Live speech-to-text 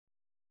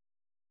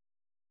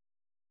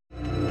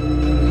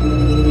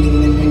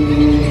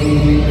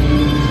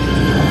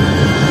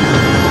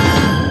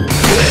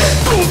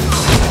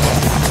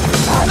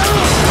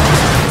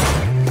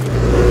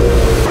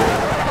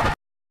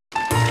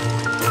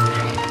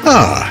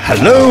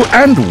Hello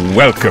and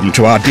welcome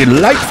to our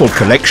delightful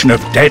collection of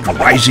Dead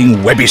Rising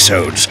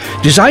webisodes,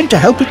 designed to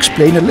help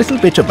explain a little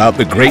bit about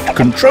the great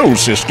control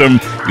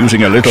system,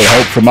 using a little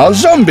help from our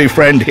zombie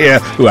friend here,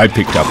 who I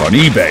picked up on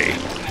eBay.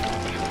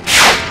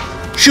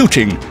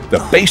 Shooting,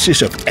 the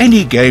basis of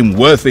any game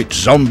worth its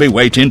zombie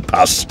weight in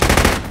pus.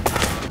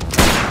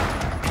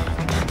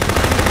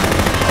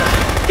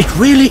 It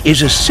really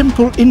is a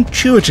simple,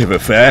 intuitive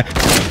affair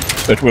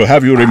that will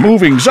have you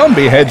removing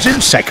zombie heads in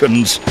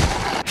seconds.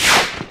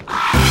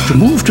 To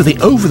move to the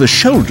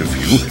over-the-shoulder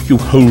view, you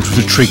hold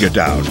the trigger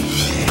down.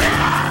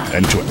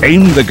 Then to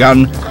aim the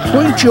gun,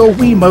 point your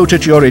Wiimote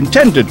at your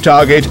intended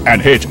target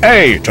and hit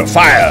A to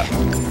fire.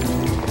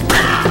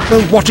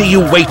 Well, what are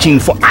you waiting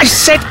for? I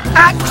said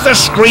at the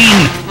screen!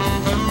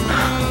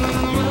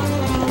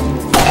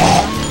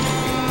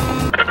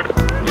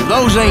 If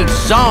those ain't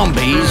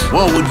zombies,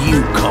 what would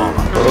you call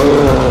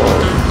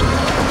them?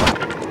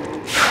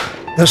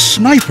 The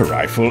sniper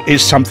rifle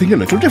is something a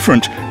little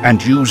different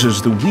and uses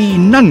the Wii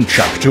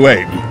nunchuck to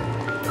aim.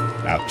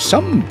 Now,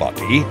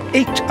 somebody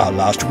ate our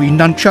last Wii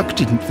nunchuck,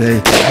 didn't they?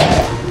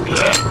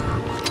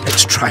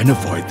 Let's try and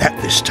avoid that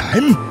this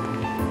time.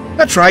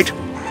 That's right.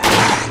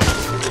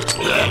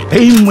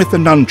 Aim with the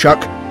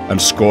nunchuck and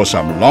score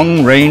some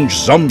long-range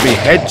zombie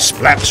head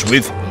splats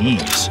with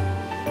ease.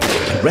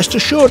 And rest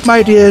assured,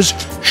 my dears,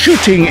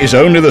 shooting is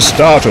only the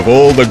start of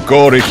all the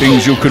gory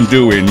things you can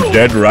do in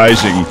Dead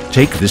Rising.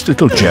 Take this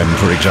little gem,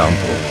 for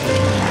example.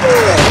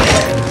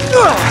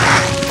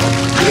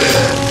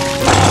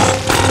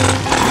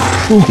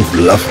 Ooh,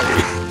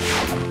 lovely.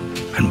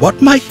 And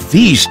what might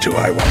these do,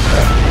 I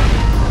wonder?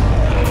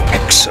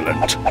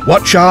 Excellent.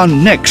 Watch our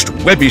next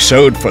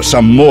webisode for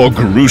some more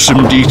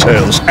gruesome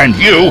details. And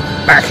you,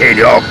 back in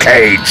your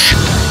cage.